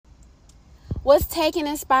What's taking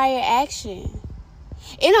inspired action?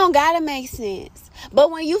 It don't gotta make sense.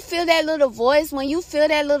 But when you feel that little voice, when you feel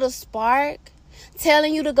that little spark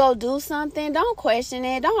telling you to go do something, don't question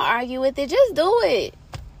it. Don't argue with it. Just do it.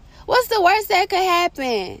 What's the worst that could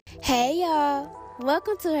happen? Hey, y'all.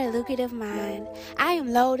 Welcome to Her Lucrative Mind. I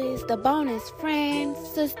am Lotus, the bonus friend,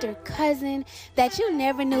 sister, cousin that you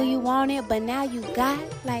never knew you wanted, but now you got.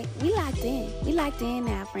 Like, we locked in. We locked in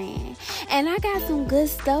now, friend. And I got some good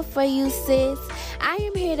stuff for you, sis. I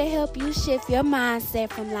am here to help you shift your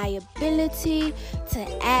mindset from liability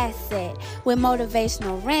to asset with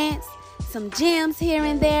motivational rants, some gems here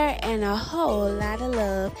and there, and a whole lot of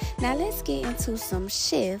love. Now, let's get into some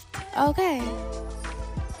shift, okay?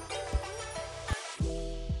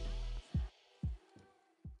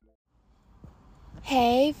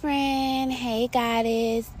 Hey friend, hey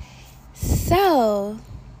goddess. So,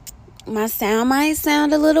 my sound might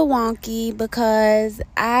sound a little wonky because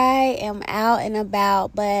I am out and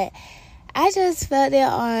about, but I just felt it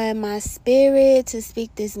on my spirit to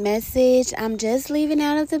speak this message. I'm just leaving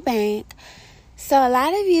out of the bank. So a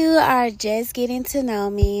lot of you are just getting to know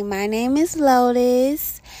me. My name is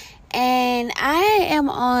Lotus. And I am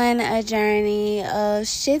on a journey of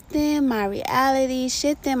shifting my reality,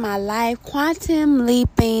 shifting my life, quantum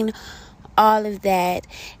leaping, all of that.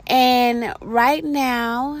 And right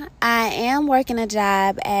now, I am working a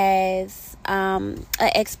job as an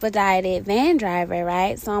expedited van driver,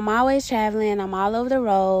 right? So I'm always traveling. I'm all over the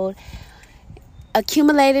road,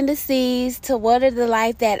 accumulating the seeds to water the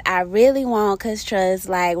life that I really want. Because trust,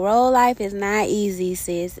 like, road life is not easy,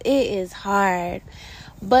 sis. It is hard.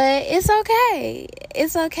 But it's okay.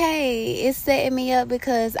 It's okay. It's setting me up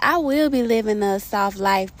because I will be living a soft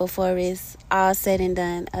life before it's all said and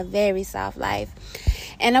done. A very soft life.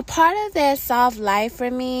 And a part of that soft life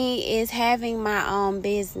for me is having my own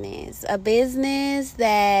business. A business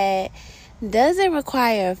that doesn't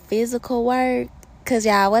require physical work. Because,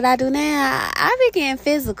 y'all, what I do now, I be getting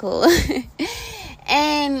physical.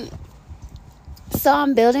 And so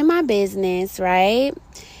I'm building my business, right?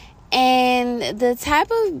 And the type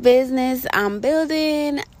of business I'm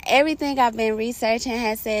building, everything I've been researching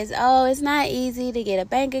has says, oh, it's not easy to get a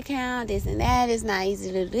bank account, this and that. It's not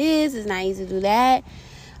easy to do this. It's not easy to do that.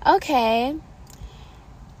 Okay.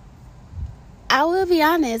 I will be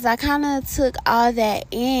honest. I kind of took all that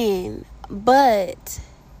in. But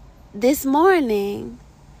this morning,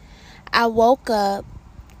 I woke up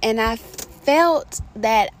and I felt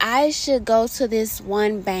that I should go to this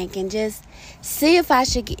one bank and just see if I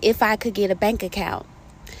could get a bank account.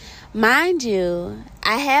 Mind you,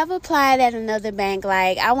 I have applied at another bank.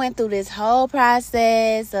 Like, I went through this whole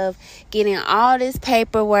process of getting all this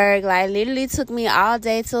paperwork. Like, literally took me all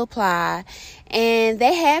day to apply. And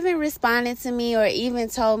they haven't responded to me or even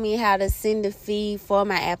told me how to send the fee for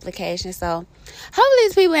my application. So, hopefully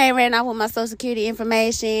these people ain't ran off with my social security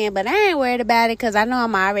information. But I ain't worried about it because I know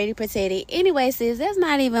I'm already protected. Anyway, sis, that's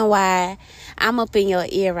not even why I'm up in your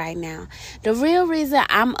ear right now. The real reason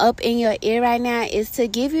I'm up in your ear right now is to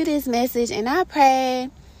give you this message. And I pray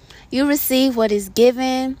you receive what is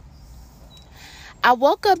given. I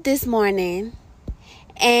woke up this morning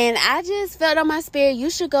and I just felt on my spirit, you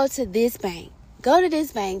should go to this bank. Go to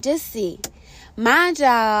this bank. Just see. Mind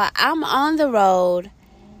y'all, I'm on the road.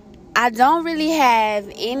 I don't really have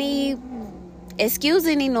any, excuse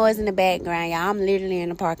any noise in the background, y'all. I'm literally in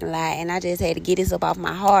the parking lot and I just had to get this up off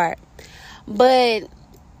my heart. But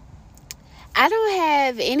I don't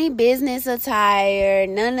have any business attire,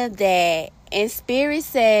 none of that. And Spirit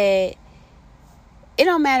said, it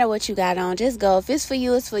don't matter what you got on. Just go. If it's for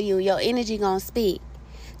you, it's for you. Your energy gonna speak.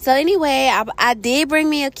 So anyway, I did bring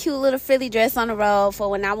me a cute little frilly dress on the road for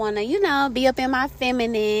when I want to, be up in my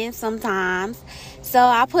feminine sometimes. So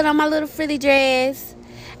I put on my little frilly dress.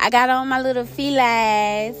 I got on my little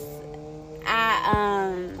felines.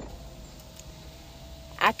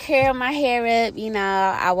 I curl my hair up,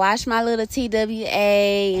 I wash my little TWA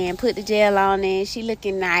and put the gel on it. She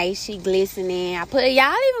looking nice. She glistening. Y'all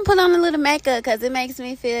even put on a little makeup because it makes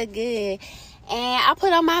me feel good. And I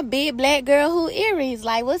put on my big black girl who earrings.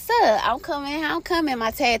 Like, what's up? I'm coming.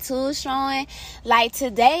 My tattoo's showing. Like,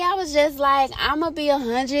 today I was just like, I'm going to be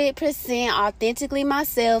 100% authentically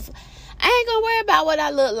myself. I ain't going to worry about what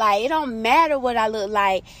I look like. It don't matter what I look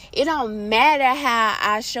like. It don't matter how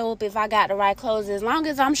I show up if I got the right clothes. As long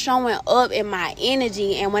as I'm showing up in my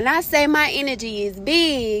energy. And when I say my energy is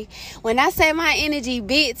big, when I say my energy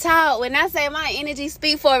big talk, when I say my energy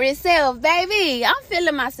speak for itself, baby, I'm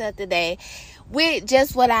feeling myself today. with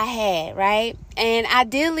just what I had, right? And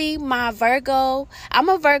ideally, I'm a Virgo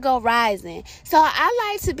rising. So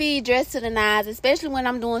I like to be dressed to the nines, especially when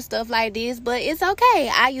I'm doing stuff like this. But it's okay.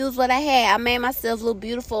 I use what I had. I made myself look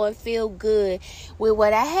beautiful and feel good with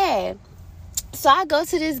what I had. So I go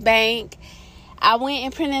to this bank. I went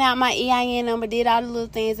and printed out my EIN number, did all the little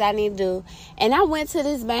things I need to do. And I went to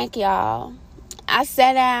this bank, y'all. I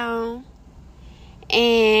sat down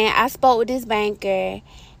and I spoke with this banker.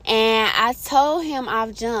 And I told him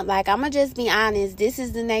off jump, like, I'm going to just be honest. This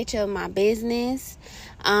is the nature of my business.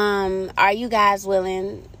 Are you guys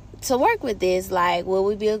willing to work with this? Like, will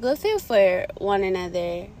we be a good fit for one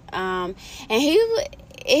another? And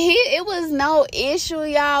it was no issue,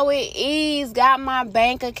 y'all, with ease. Got my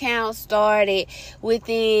bank account started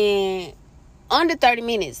within under 30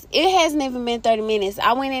 minutes. It hasn't even been 30 minutes.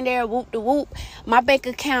 I went in there, whoop the whoop. My bank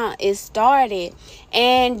account is started.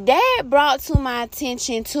 And that brought to my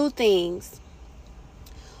attention two things.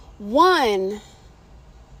 One,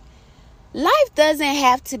 life doesn't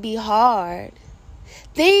have to be hard.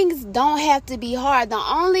 Things don't have to be hard. The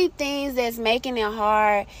only things that's making it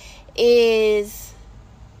hard is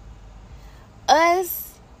us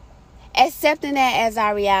accepting that as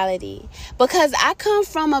our reality. Because I come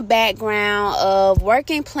from a background of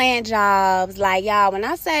working plant jobs. Like, y'all, when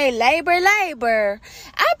I say labor,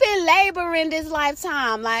 I've been laboring this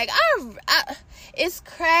lifetime. Like, it's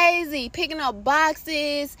crazy. Picking up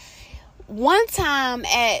boxes. One time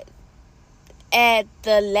at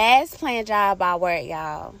the last plant job I worked,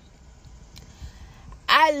 y'all,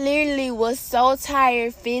 I literally was so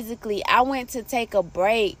tired physically. I went to take a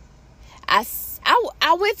break.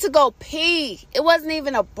 I went to go pee. It wasn't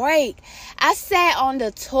even a break. I sat on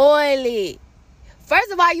the toilet.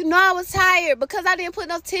 First of all, you know I was tired because I didn't put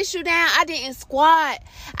no tissue down. I didn't squat.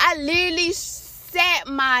 I literally sat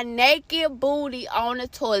my naked booty on the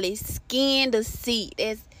toilet, skinned the seat.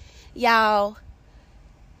 Y'all,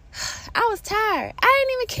 I was tired. I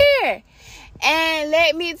didn't even care. And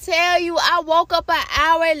let me tell you, I woke up an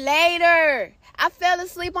hour later. I fell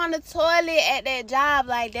asleep on the toilet at that job.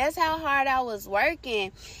 Like, that's how hard I was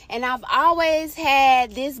working. And I've always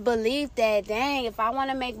had this belief that, dang, if I want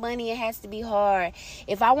to make money, it has to be hard.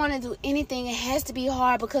 If I want to do anything, it has to be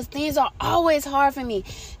hard because things are always hard for me.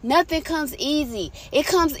 Nothing comes easy. It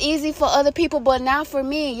comes easy for other people, but not for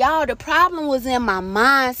me. Y'all, the problem was in my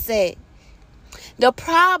mindset. The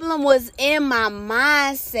problem was in my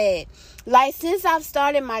mindset. Like, since I've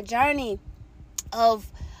started my journey of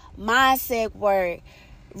mindset work,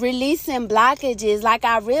 releasing blockages, like,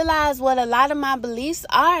 I realized what a lot of my beliefs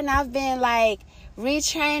are, and I've been like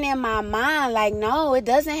retraining my mind. Like, no, it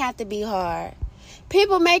doesn't have to be hard.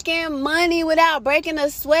 People making money without breaking a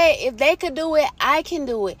sweat. If they could do it, I can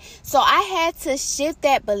do it. So I had to shift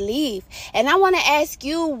that belief. And I want to ask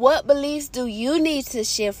you, what beliefs do you need to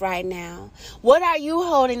shift right now? What are you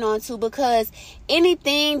holding on to? Because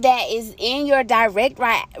anything that is in your direct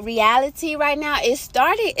reality right now, it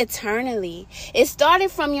started eternally. It started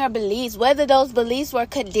from your beliefs, whether those beliefs were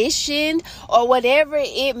conditioned or whatever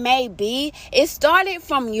it may be. It started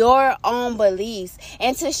from your own beliefs.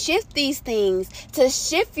 And to shift these things, to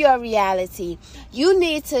shift your reality, you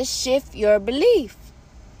need to shift your belief.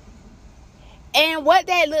 And what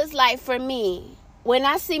that looks like for me, when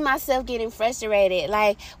I see myself getting frustrated,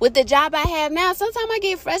 like with the job I have now, sometimes I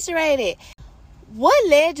get frustrated. What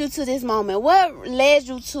led you to this moment? What led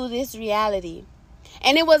you to this reality?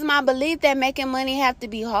 And it was my belief that making money have to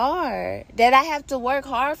be hard, that I have to work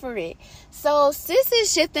hard for it. So sis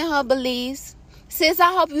is shifting her beliefs. Sis,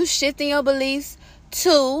 I hope you shifting your beliefs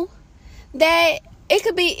too, that it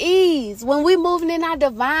could be ease. When we're moving in our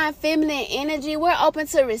divine feminine energy, we're open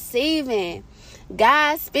to receiving.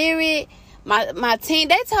 God, spirit, my team,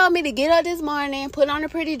 they told me to get up this morning, put on a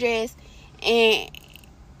pretty dress, and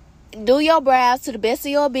do your brows to the best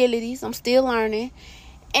of your abilities. I'm still learning.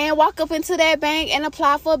 And walk up into that bank and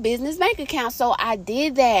apply for a business bank account. So I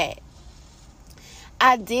did that.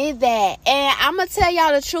 And I'm going to tell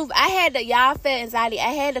y'all the truth. Y'all felt anxiety.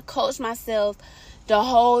 I had to coach myself the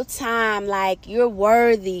whole time. Like, you're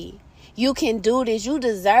worthy. You can do this. You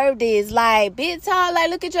deserve this. Like, big tall. Like,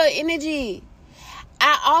 look at your energy.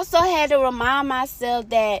 I also had to remind myself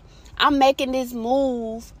that I'm making this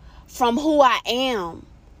move from who I am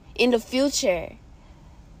in the future.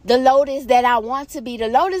 The Lotus that I want to be. The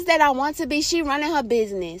Lotus that I want to be, she running her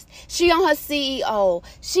business. She on her CEO.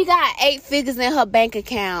 She got 8 figures in her bank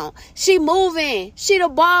account. She moving. She the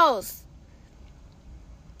boss.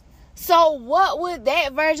 So what would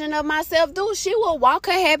that version of myself do? She will walk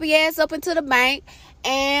her happy ass up into the bank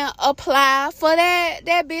and apply for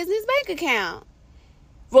that business bank account.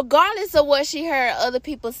 Regardless of what she heard other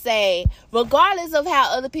people say, regardless of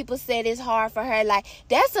how other people said it's hard for her, like,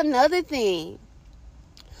 that's another thing.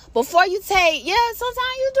 Before you take,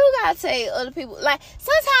 sometimes you do gotta take other people, like,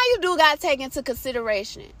 sometimes you do gotta take into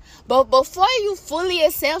consideration. But before you fully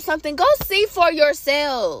accept something, go see for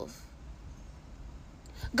yourself.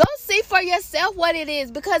 Go see for yourself what it is,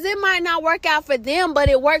 because it might not work out for them, but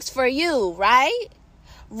it works for you, right?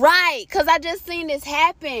 Right, because I just seen this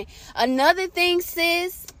happen. Another thing,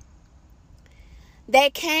 sis,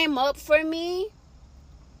 that came up for me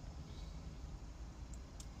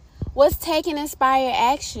was taking inspired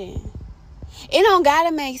action. It don't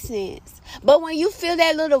gotta make sense. But when you feel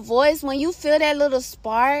that little voice, when you feel that little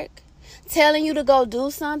spark telling you to go do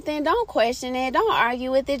something, don't question it. Don't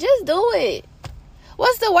argue with it. Just do it.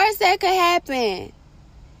 What's the worst that could happen?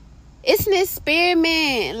 It's an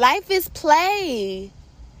experiment. Life is play.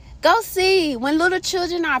 Go see. When little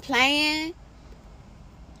children are playing,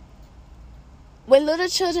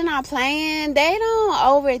 they don't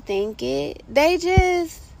overthink it. They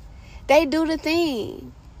do the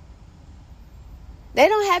thing. They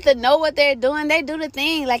don't have to know what they're doing. They do the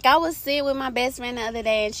thing. Like, I was sitting with my best friend the other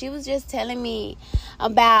day, and she was just telling me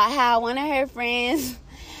about how one of her friends,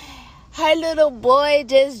 her little boy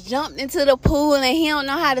just jumped into the pool and he don't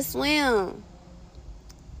know how to swim.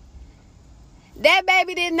 That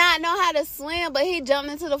baby did not know how to swim, but he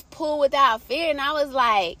jumped into the pool without fear. And I was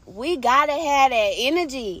like, we gotta have that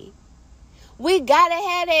energy. We gotta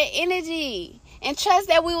have that energy. And trust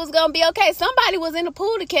that we was gonna be okay. Somebody was in the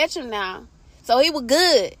pool to catch him now. So he was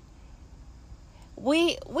good.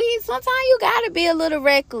 We sometimes you gotta be a little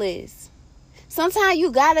reckless. Sometimes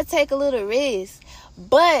you gotta take a little risk.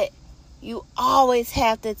 But you always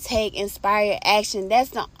have to take inspired action.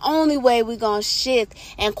 That's the only way we're going to shift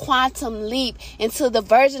and quantum leap into the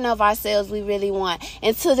version of ourselves we really want,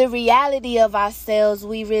 into the reality of ourselves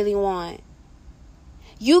we really want.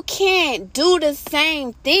 You can't do the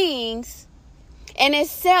same things and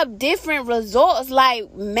accept different results.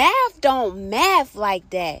 Like, math don't math like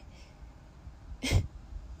that.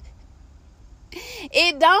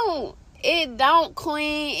 It don't,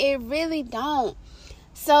 queen. It really don't.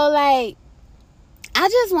 So, like, I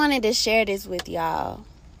just wanted to share this with y'all.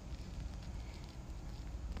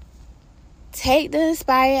 Take the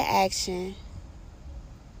inspired action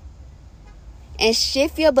and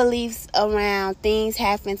shift your beliefs around things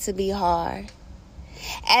having to be hard.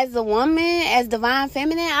 As a woman, as divine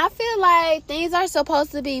feminine, I feel like things are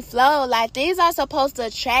supposed to be flow. Like, things are supposed to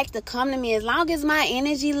attract to come to me. As long as my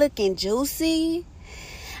energy looking juicy,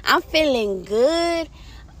 I'm feeling good,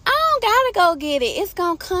 I don't gotta go get it. It's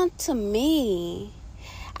gonna come to me.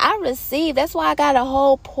 I receive. That's why I got a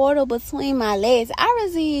whole portal between my legs. I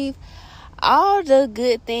receive all the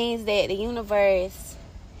good things that the universe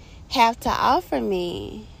have to offer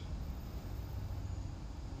me.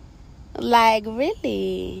 Like,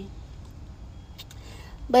 really.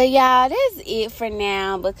 But y'all, that's it for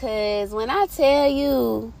now. Because when I tell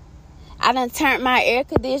you, I done turned my air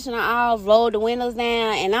conditioner off, rolled the windows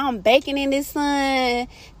down, and I'm baking in this sun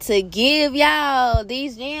to give y'all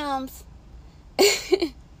these gems.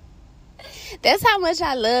 That's how much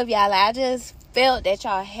I love y'all. Like, I just felt that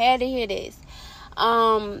y'all had to hear this.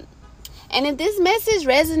 And if this message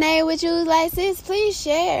resonated with you, like, sis, please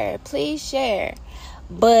share. Please share.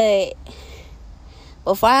 But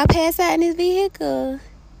before I pass out in this vehicle,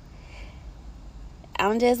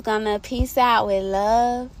 I'm just gonna peace out with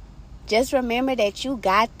love. Just remember that you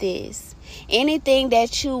got this. Anything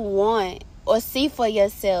that you want or see for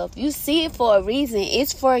yourself, you see it for a reason.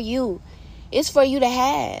 It's for you. It's for you to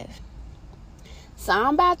have. So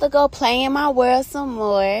I'm about to go play in my world some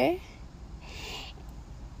more.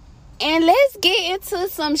 And let's get into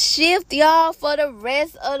some shift, y'all, for the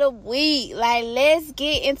rest of the week. Like, let's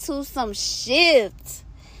get into some shift.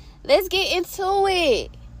 Let's get into it.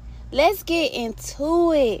 Let's get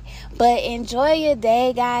into it. But enjoy your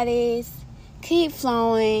day, goddess. Keep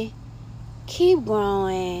flowing. Keep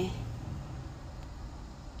growing.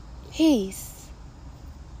 Peace.